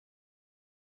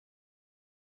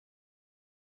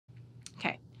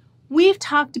we've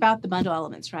talked about the bundle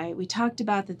elements, right? We talked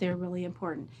about that they're really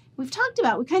important. We've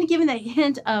kind of given that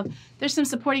hint of there's some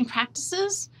supporting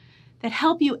practices that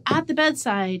help you at the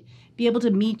bedside be able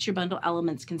to meet your bundle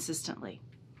elements consistently.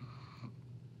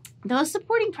 Those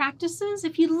supporting practices,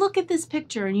 if you look at this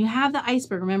picture and you have the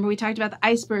iceberg, remember we talked about the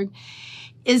iceberg,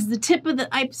 is the tip of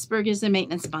the iceberg is the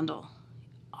maintenance bundle.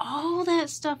 All that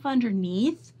stuff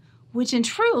underneath, which in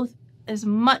truth is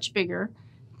much bigger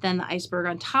than the iceberg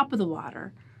on top of the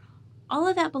water, all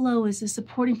of that below is the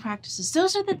supporting practices.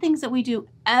 Those are the things that we do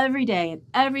every day at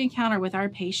every encounter with our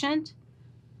patient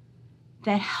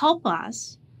that help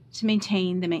us to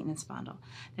maintain the maintenance bundle,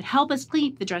 that help us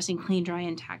keep the dressing clean, dry,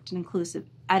 intact, and inclusive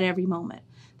at every moment,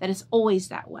 that it's always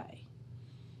that way.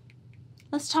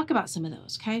 Let's talk about some of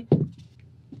those, okay?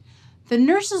 The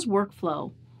nurse's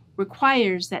workflow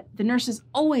requires that the nurse is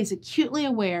always acutely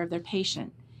aware of their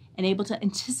patient and able to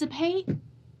anticipate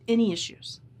any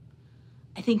issues.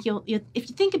 I think if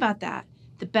you think about that,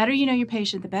 the better you know your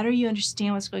patient, the better you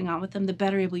understand what's going on with them, the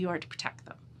better able you are to protect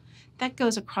them. That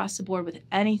goes across the board with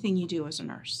anything you do as a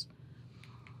nurse.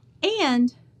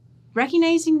 And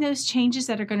recognizing those changes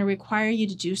that are going to require you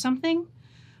to do something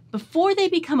before they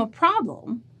become a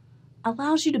problem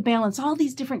allows you to balance all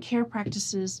these different care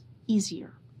practices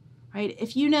easier, right?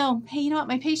 If you know, hey, you know what,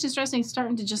 my patient's dressing is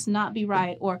starting to just not be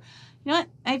right, or you know what,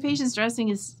 my patient's dressing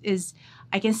is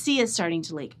I can see it's starting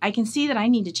to leak. I can see that I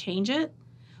need to change it,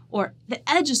 or the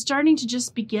edge is starting to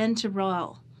just begin to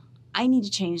roll. I need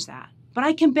to change that. But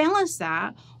I can balance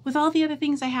that with all the other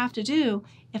things I have to do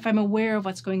if I'm aware of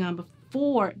what's going on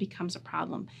before it becomes a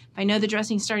problem. If I know the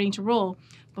dressing's starting to roll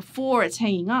before it's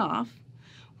hanging off,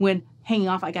 when hanging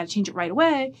off I got to change it right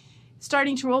away,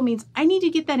 starting to roll means I need to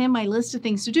get that in my list of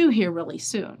things to do here really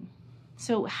soon.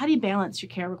 So how do you balance your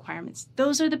care requirements?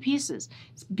 Those are the pieces.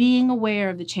 It's being aware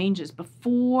of the changes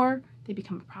before they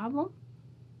become a problem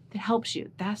that helps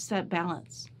you. That's that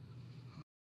balance.